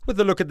With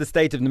a look at the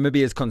state of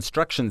Namibia's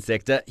construction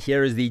sector,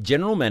 here is the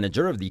General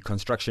Manager of the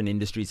Construction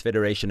Industries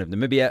Federation of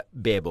Namibia,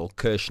 Bärbel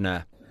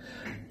Kirchner.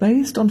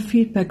 Based on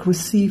feedback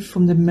received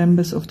from the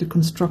members of the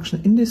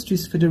Construction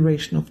Industries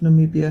Federation of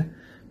Namibia,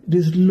 it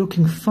is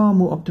looking far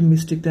more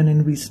optimistic than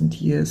in recent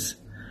years.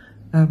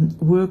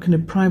 Work in the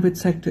private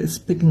sector is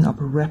picking up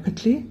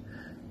rapidly,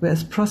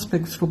 whereas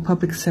prospects for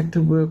public sector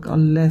work are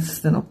less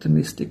than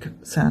optimistic,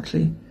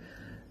 sadly.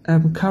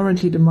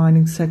 Currently, the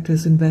mining sector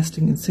is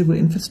investing in civil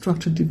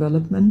infrastructure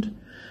development.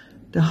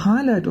 The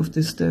highlight of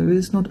this, though,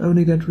 is not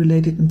only that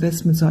related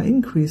investments are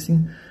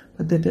increasing,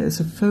 but that there is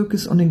a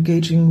focus on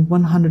engaging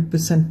 100%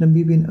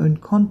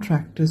 Namibian-owned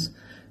contractors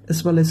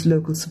as well as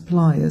local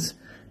suppliers.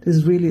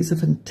 This really is a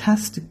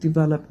fantastic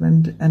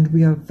development, and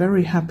we are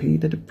very happy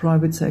that the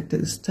private sector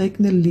is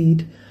taking the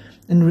lead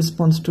in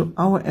response to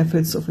our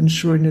efforts of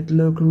ensuring that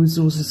local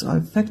resources are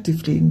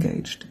effectively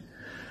engaged.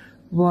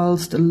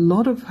 Whilst a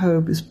lot of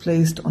hope is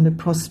placed on the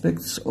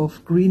prospects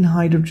of green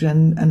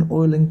hydrogen and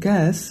oil and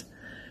gas,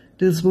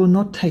 this will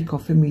not take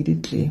off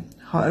immediately.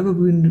 However,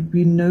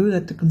 we know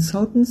that the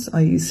consultants,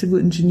 i.e. civil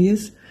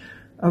engineers,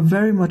 are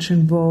very much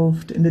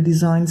involved in the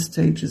design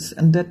stages,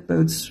 and that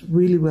bodes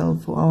really well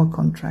for our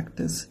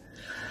contractors.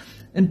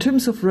 In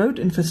terms of road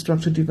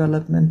infrastructure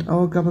development,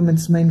 our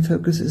government's main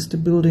focus is the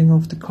building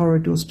of the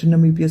corridors to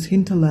Namibia's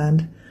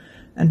hinterland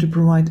and to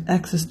provide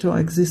access to our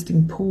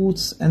existing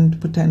ports and a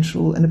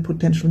potential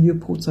new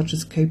port such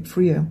as Cape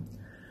Frere.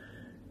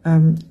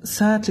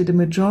 Sadly, the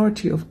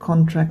majority of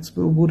contracts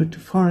were awarded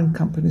to foreign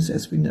companies,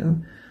 as we know,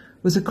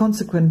 with the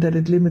consequence that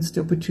it limits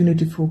the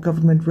opportunity for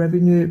government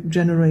revenue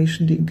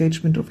generation, the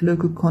engagement of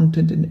local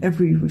content in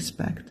every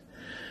respect.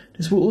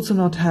 This will also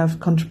not have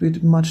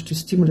contributed much to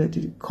stimulate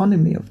the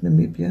economy of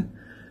Namibia,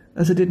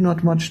 as it did not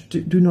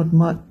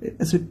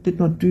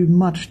do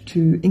much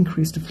to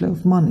increase the flow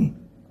of money.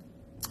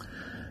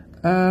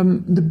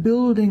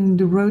 Building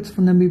the roads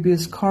for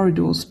Namibia's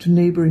corridors to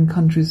neighboring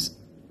countries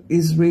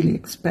is really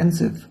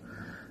expensive,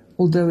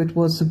 although it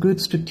was a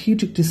good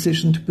strategic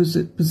decision to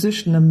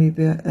position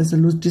Namibia as a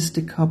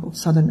logistic hub of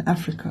southern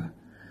Africa.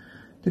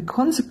 The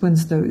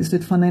consequence, though, is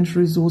that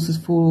financial resources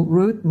for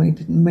road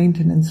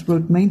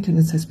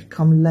maintenance has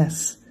become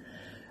less.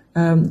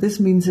 This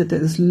means that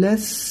there is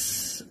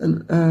less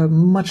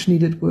much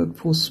needed work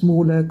for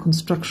smaller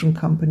construction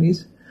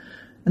companies,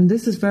 and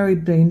this is very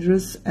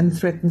dangerous and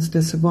threatens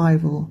their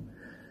survival.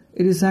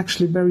 It is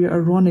actually very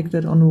ironic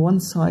that on one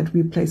side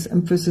we place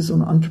emphasis on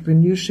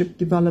entrepreneurship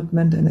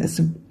development and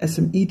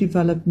SME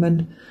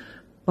development,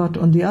 but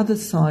on the other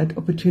side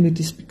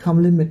opportunities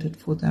become limited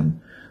for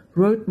them.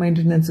 Road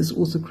maintenance is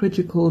also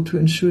critical to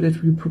ensure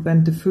that we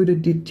prevent the further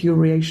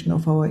deterioration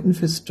of our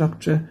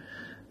infrastructure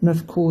and,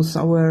 of course,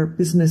 our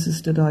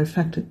businesses that are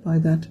affected by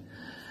that.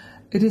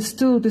 It is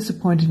still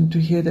disappointing to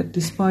hear that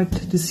despite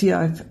the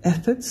CIF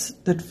efforts,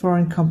 that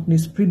foreign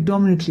companies,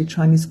 predominantly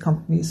Chinese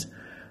companies,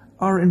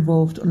 are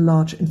involved in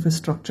large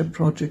infrastructure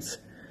projects.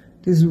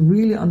 This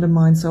really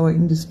undermines our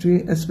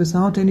industry, as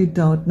without any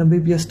doubt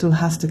Namibia still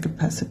has the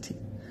capacity.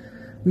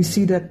 We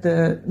see that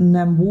the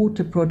Nam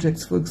water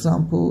projects, for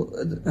example,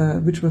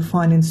 which were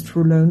financed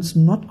through loans,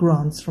 not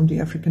grants from the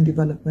African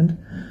Development,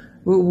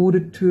 were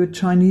awarded to a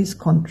Chinese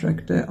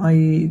contractor,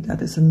 i.e.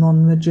 that is a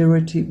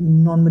non-majority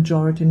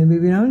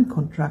Namibian-owned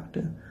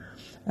contractor.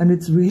 And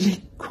it's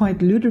really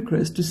quite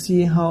ludicrous to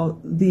see how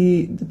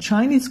the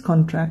Chinese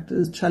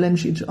contractors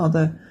challenge each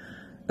other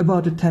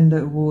about the tender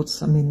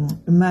awards. I mean,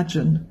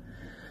 imagine.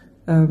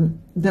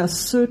 There are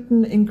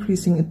certain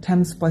increasing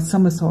attempts by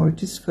some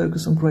authorities to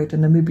focus on greater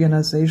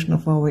Namibianization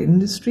of our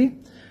industry.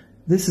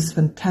 This is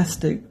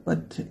fantastic,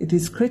 but it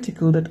is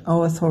critical that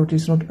our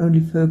authorities not only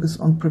focus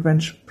on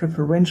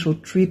preferential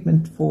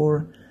treatment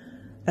for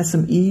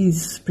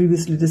SMEs,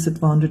 previously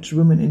disadvantaged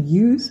women and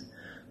youth,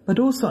 but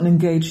also on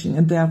engaging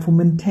and therefore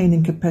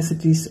maintaining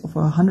capacities of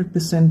our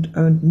 100%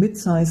 owned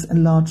mid-size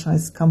and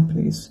large-size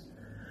companies.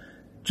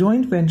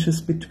 Joint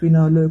ventures between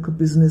our local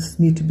business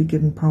need to be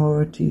given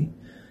priority.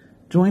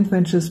 Joint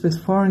ventures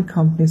with foreign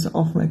companies are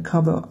often a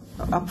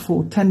cover-up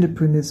for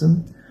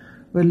tenderpreneurism,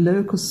 where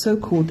local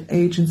so-called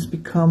agents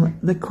become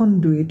the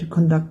conduit to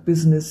conduct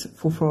business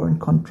for foreign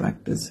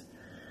contractors.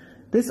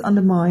 This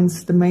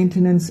undermines the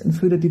maintenance and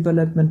further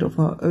development of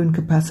our own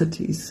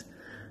capacities.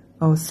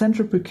 Our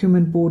Central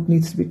Procurement Board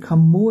needs to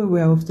become more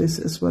aware of this,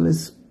 as well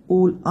as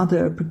all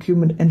other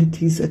procurement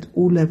entities at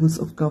all levels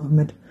of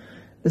government,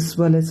 as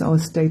well as our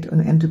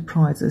state-owned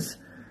enterprises.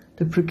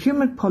 The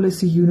Procurement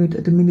Policy Unit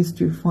at the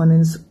Ministry of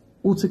Finance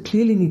also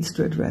clearly needs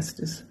to address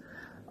this.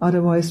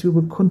 Otherwise, we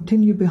will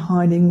continue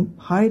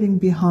hiding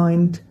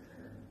behind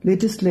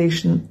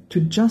legislation to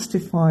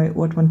justify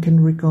what one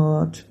can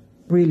regard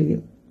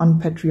really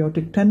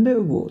unpatriotic tender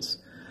awards,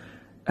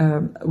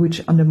 which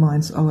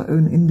undermines our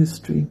own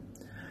industry.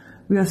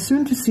 We are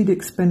soon to see the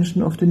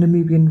expansion of the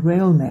Namibian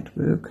rail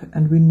network,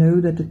 and we know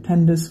that the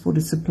tenders for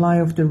the supply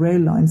of the rail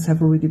lines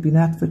have already been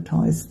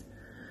advertised.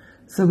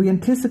 So we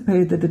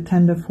anticipate that the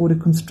tender for the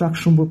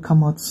construction will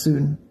come out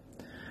soon.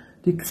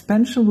 The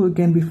expansion will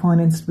again be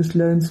financed with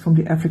loans from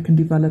the African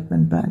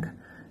Development Bank.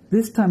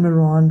 This time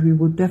around, we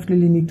will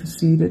definitely need to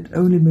see that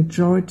only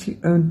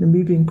majority-owned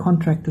Namibian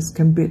contractors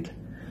can bid.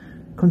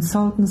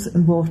 Consultants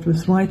involved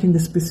with writing the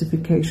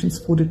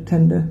specifications for the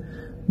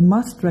tender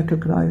must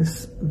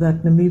recognize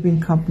that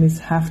Namibian companies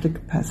have the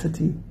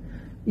capacity.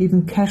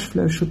 Even cash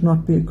flow should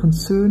not be a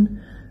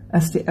concern,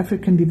 as the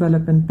African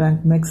Development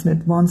Bank makes an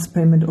advance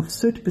payment of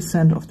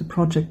 30% of the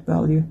project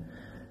value.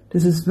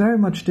 This is very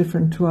much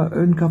different to our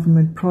own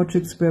government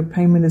projects, where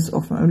payment is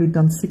often only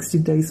done 60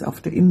 days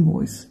after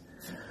invoice.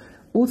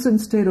 Also,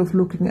 instead of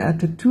looking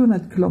at a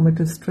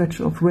 200-kilometer stretch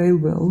of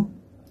railway,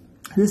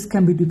 this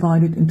can be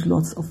divided into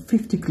lots of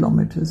 50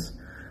 kilometers.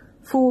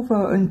 4 of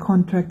our own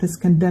contractors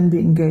can then be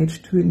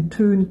engaged, who in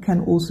turn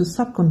can also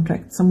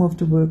subcontract some of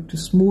the work to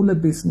smaller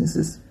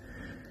businesses.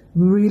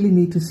 We really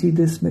need to see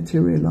this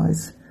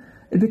materialize.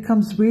 It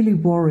becomes really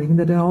worrying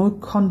that our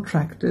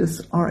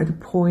contractors are at a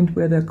point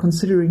where they're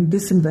considering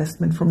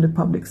disinvestment from the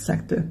public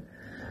sector.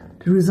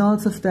 The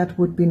results of that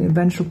would be an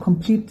eventual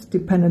complete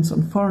dependence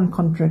on foreign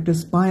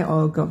contractors by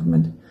our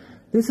government.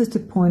 This is the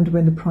point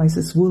when the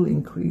prices will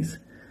increase.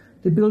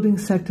 The building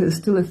sector is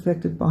still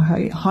affected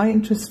by high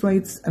interest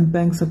rates, and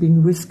banks are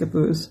being risk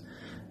averse.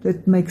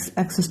 That makes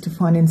access to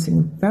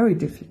financing very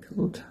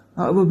difficult.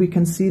 However, we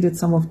can see that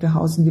some of the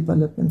housing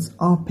developments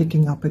are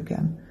picking up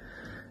again.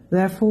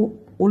 Therefore,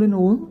 all in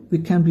all, we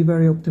can be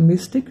very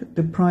optimistic.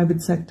 The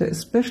private sector,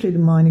 especially the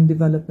mining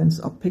developments,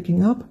 are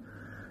picking up,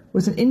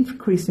 with an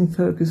increasing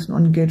focus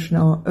on engaging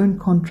our own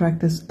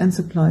contractors and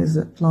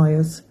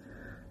suppliers,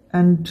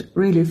 and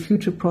really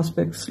future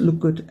prospects look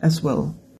good as well.